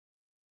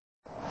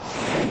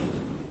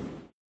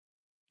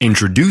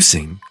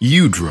Introducing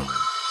UDrone,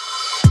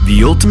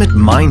 the ultimate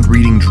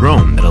mind-reading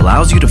drone that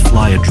allows you to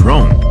fly a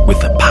drone with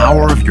the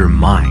power of your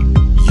mind.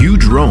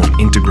 UDrone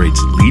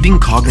integrates leading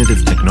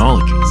cognitive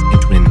technologies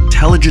into an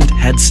intelligent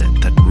headset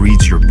that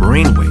reads your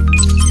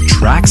brainwave,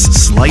 tracks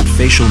slight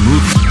facial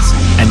movements,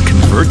 and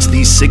converts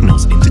these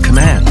signals into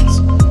commands.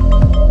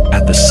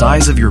 At the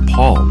size of your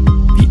palm,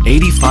 the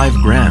 85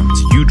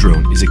 grams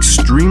UDrone is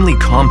extremely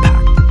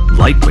compact,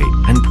 lightweight,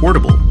 and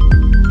portable.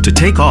 To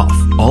take off,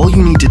 all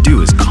you need to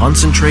do is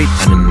concentrate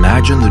and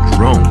imagine the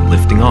drone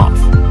lifting off.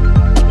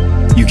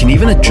 You can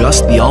even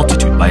adjust the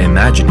altitude by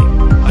imagining,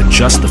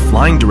 adjust the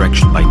flying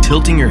direction by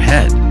tilting your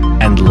head,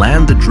 and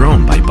land the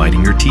drone by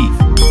biting your teeth.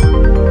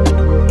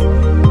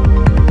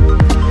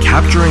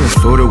 Capturing a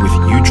photo with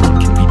UDrone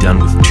can be done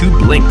with 2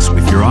 blinks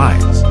with your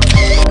eyes,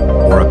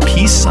 or a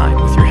peace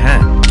sign with your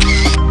hand.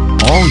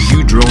 All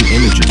UDrone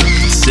images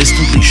are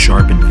consistently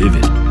sharp and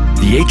vivid.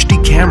 The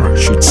HD camera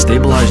shoots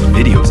stabilized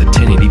videos at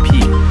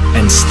 1080p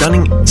and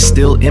stunning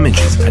still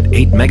images at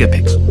 8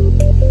 megapixels.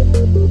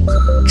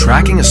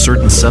 Tracking a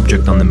certain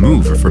subject on the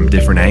move or from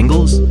different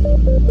angles,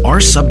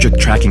 our subject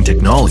tracking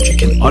technology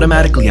can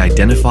automatically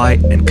identify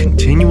and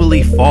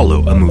continually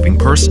follow a moving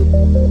person.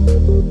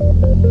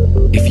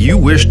 If you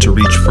wish to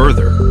reach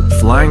further,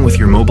 flying with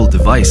your mobile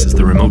device as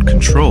the remote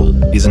control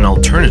is an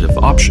alternative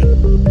option.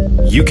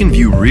 You can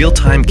view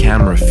real-time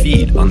camera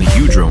feed on the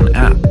UDrone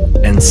app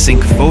and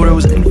sync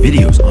photos and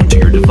videos onto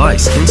your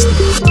device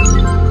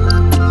instantly.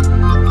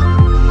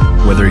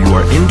 Whether you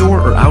are indoor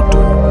or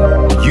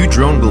outdoor,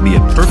 UDrone will be a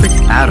perfect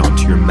add-on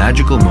to your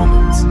magical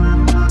moments.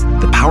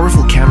 The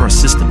powerful camera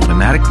system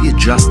automatically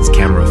adjusts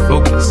camera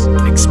focus,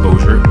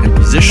 exposure, and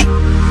position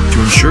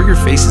to ensure your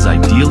face is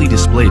ideally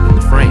displayed in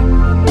the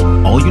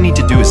frame. All you need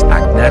to do is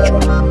act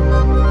natural.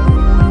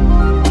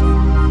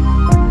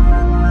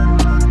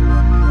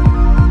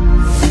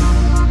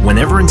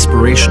 Whenever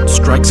inspiration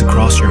strikes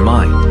across your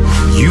mind,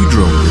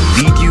 UDrone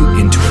will lead you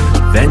into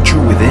an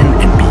adventure within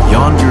and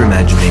beyond your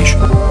imagination.